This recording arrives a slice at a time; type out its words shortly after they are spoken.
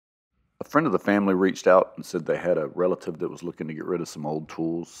A friend of the family reached out and said they had a relative that was looking to get rid of some old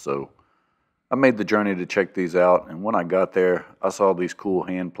tools, so I made the journey to check these out, and when I got there, I saw these cool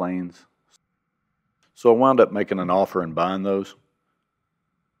hand planes. So I wound up making an offer and buying those.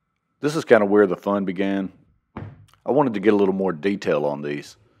 This is kind of where the fun began. I wanted to get a little more detail on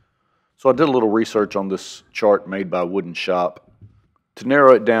these. So I did a little research on this chart made by Wooden Shop. To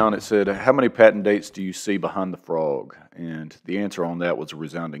narrow it down, it said, how many patent dates do you see behind the frog? And the answer on that was a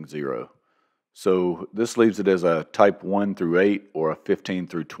resounding 0. So this leaves it as a type 1 through 8 or a 15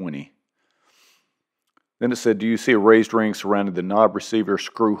 through 20. Then it said, do you see a raised ring surrounding the knob receiver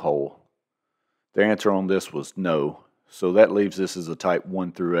screw hole? The answer on this was no. So that leaves this as a type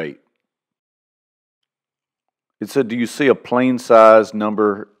 1 through 8. It said, do you see a plane size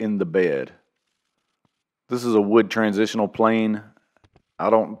number in the bed? This is a wood transitional plane. I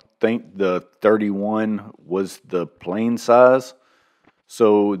don't think the 31 was the plane size.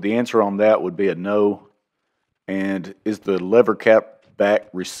 So the answer on that would be a no. And is the lever cap back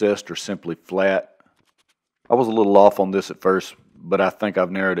recessed or simply flat? I was a little off on this at first, but I think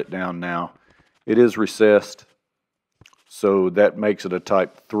I've narrowed it down now. It is recessed, so that makes it a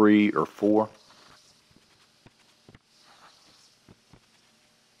type 3 or 4.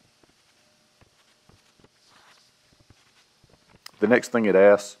 The next thing it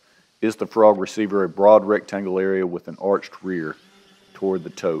asks, is the frog receiver a broad rectangle area with an arched rear toward the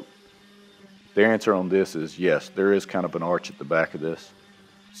tote? The answer on this is yes, there is kind of an arch at the back of this.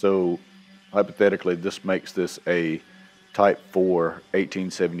 So hypothetically, this makes this a type 4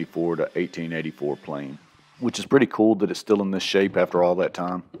 1874 to 1884 plane, which is pretty cool that it's still in this shape after all that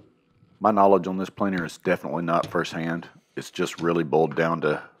time. My knowledge on this planer is definitely not firsthand. It's just really boiled down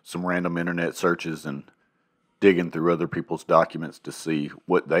to some random internet searches and digging through other people's documents to see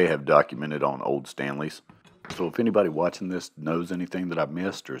what they have documented on old Stanleys. So if anybody watching this knows anything that I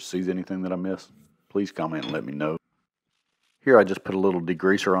missed or sees anything that I missed, please comment and let me know. Here I just put a little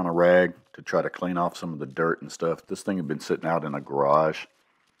degreaser on a rag to try to clean off some of the dirt and stuff. This thing had been sitting out in a garage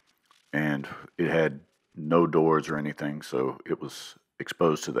and it had no doors or anything, so it was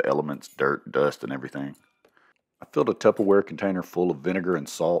exposed to the elements, dirt, dust, and everything. I filled a Tupperware container full of vinegar and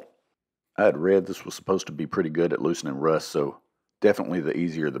salt. I had read this was supposed to be pretty good at loosening rust, so definitely the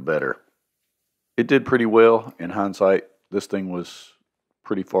easier the better. It did pretty well. In hindsight, this thing was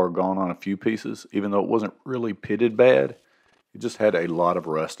pretty far gone on a few pieces, even though it wasn't really pitted bad. It just had a lot of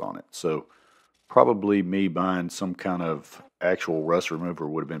rust on it, so probably me buying some kind of actual rust remover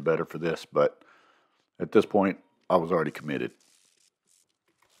would have been better for this, but at this point, I was already committed.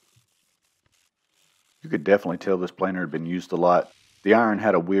 You could definitely tell this planer had been used a lot. The iron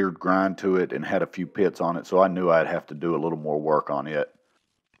had a weird grind to it and had a few pits on it, so I knew I'd have to do a little more work on it.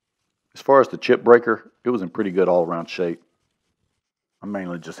 As far as the chip breaker, it was in pretty good all-around shape. I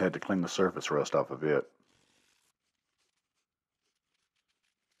mainly just had to clean the surface rust off of it.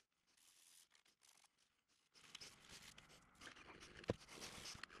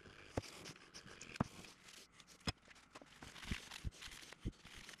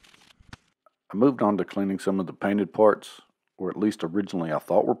 I moved on to cleaning some of the painted parts, or at least originally I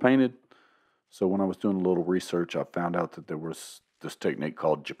thought were painted. So when I was doing a little research, I found out that there was this technique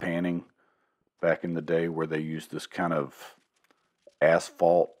called Japanning back in the day where they used this kind of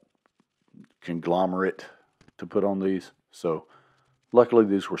asphalt conglomerate to put on these. So luckily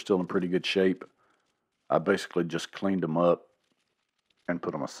these were still in pretty good shape. I basically just cleaned them up and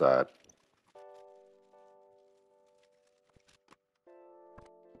put them aside.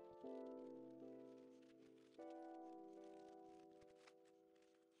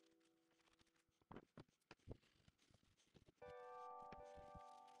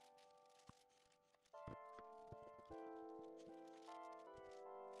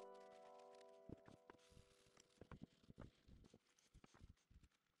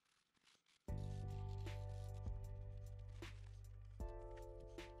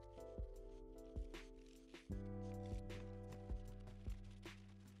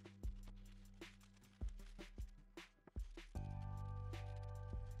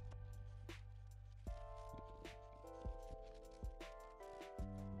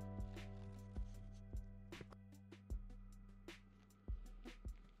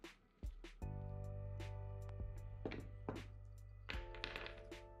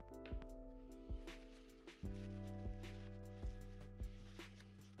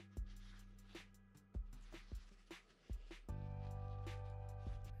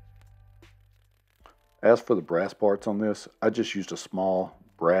 As for the brass parts on this, I just used a small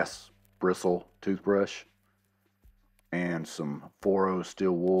brass bristle toothbrush and some 4-0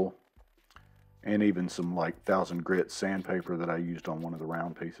 steel wool and even some like 1000 grit sandpaper that I used on one of the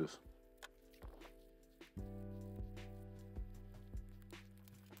round pieces.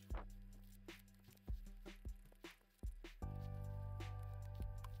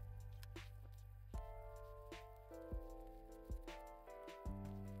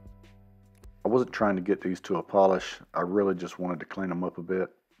 I wasn't trying to get these to a polish. I really just wanted to clean them up a bit.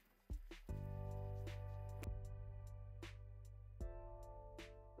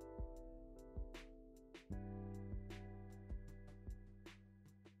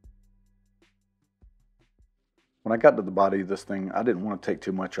 When I got to the body of this thing, I didn't want to take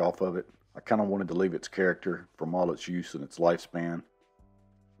too much off of it. I kind of wanted to leave its character from all its use and its lifespan.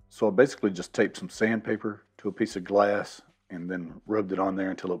 So I basically just taped some sandpaper to a piece of glass and then rubbed it on there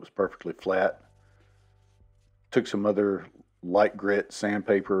until it was perfectly flat. Took some other light grit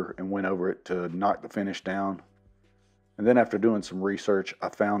sandpaper and went over it to knock the finish down. And then after doing some research, I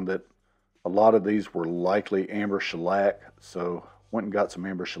found that a lot of these were likely amber shellac, so went and got some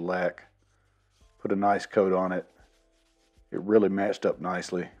amber shellac, put a nice coat on it. It really matched up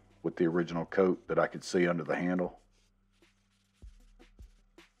nicely with the original coat that I could see under the handle.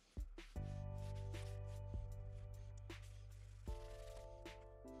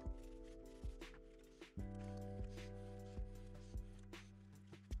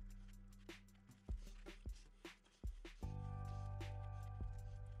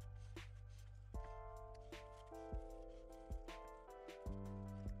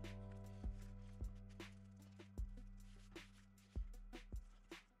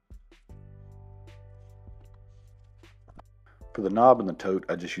 For the knob and the tote,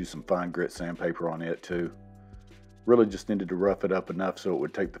 I just used some fine grit sandpaper on it too. Really just needed to rough it up enough so it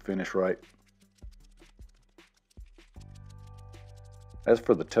would take the finish right. As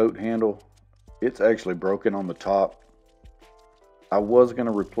for the tote handle, it's actually broken on the top. I was going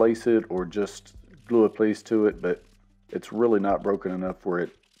to replace it or just glue a piece to it, but it's really not broken enough where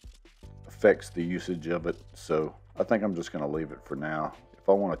it affects the usage of it, so I think I'm just going to leave it for now. If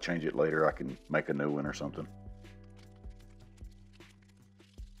I want to change it later, I can make a new one or something.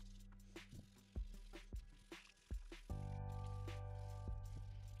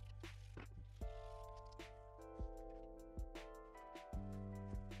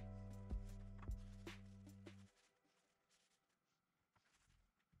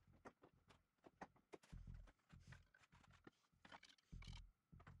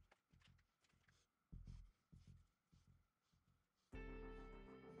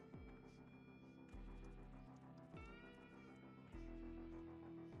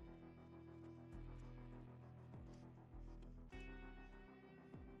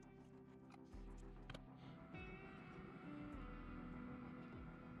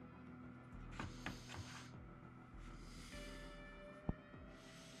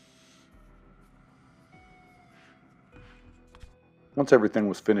 Once everything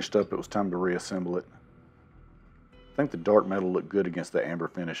was finished up, it was time to reassemble it. I think the dark metal looked good against the amber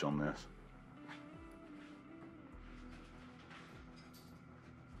finish on this.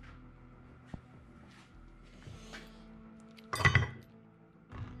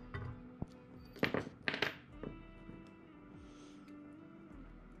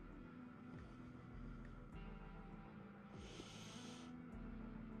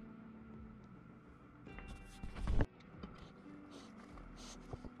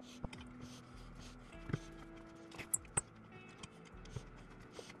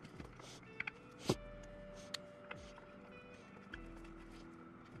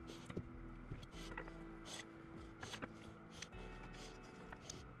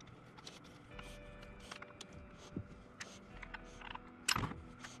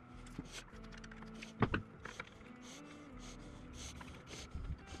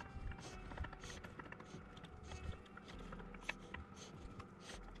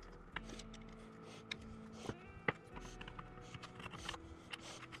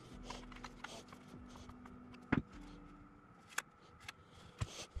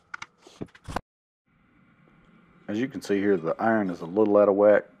 As you can see here, the iron is a little out of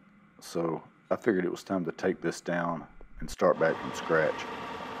whack, so I figured it was time to take this down and start back from scratch.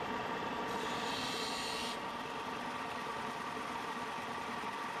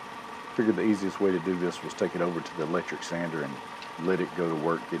 Figured the easiest way to do this was take it over to the electric sander and let it go to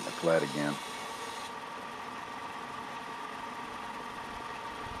work getting it flat again.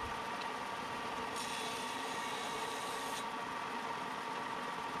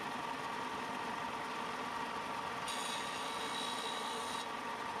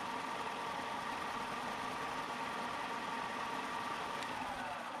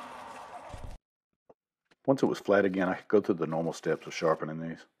 Once it was flat again, I could go through the normal steps of sharpening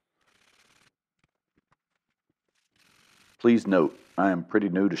these. Please note, I am pretty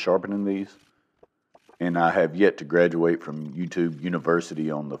new to sharpening these, and I have yet to graduate from YouTube University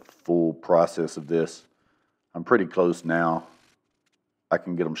on the full process of this. I'm pretty close now. I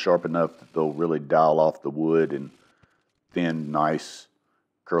can get them sharp enough that they'll really dial off the wood and thin, nice,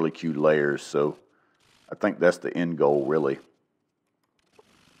 curlicue layers. So I think that's the end goal, really.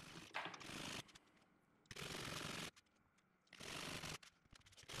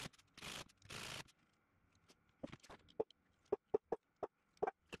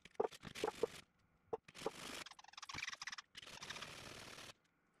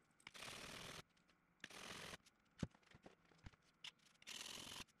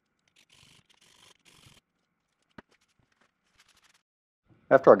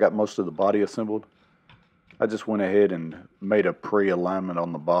 After I got most of the body assembled, I just went ahead and made a pre-alignment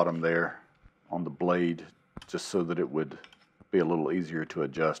on the bottom there on the blade, just so that it would be a little easier to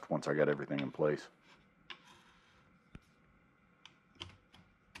adjust once I got everything in place.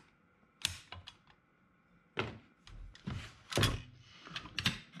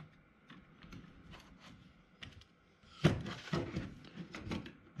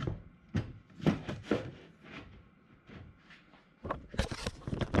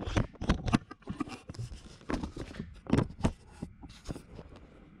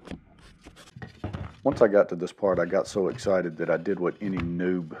 Once I got to this part, I got so excited that I did what any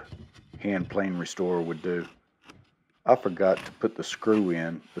noob hand plane restorer would do. I forgot to put the screw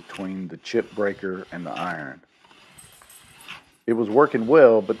in between the chip breaker and the iron. It was working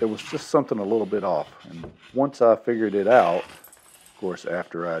well, but there was just something a little bit off. And once I figured it out, of course,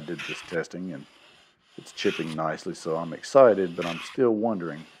 after I did this testing, and it's chipping nicely, so I'm excited, but I'm still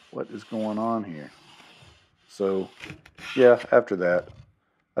wondering what is going on here. So, yeah, after that,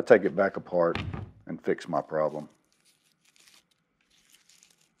 I take it back apart and fix my problem.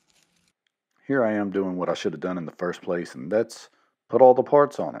 Here I am doing what I should have done in the first place, and that's put all the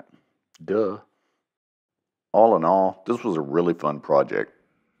parts on it. Duh. All in all, this was a really fun project.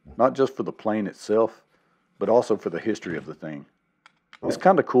 Not just for the plane itself, but also for the history of the thing. It's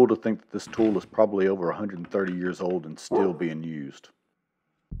kind of cool to think that this tool is probably over 130 years old and still being used.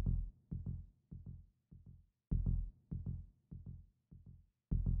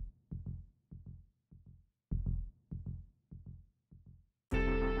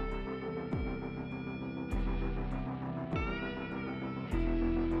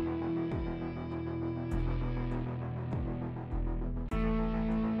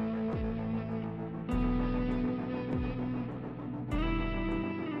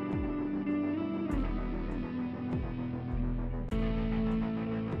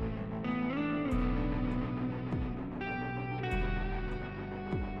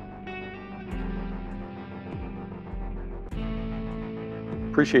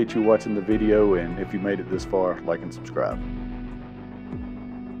 Appreciate you watching the video, and if you made it this far, like and subscribe.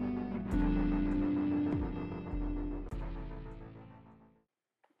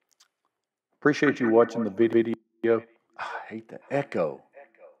 Appreciate you watching the video. I hate the echo.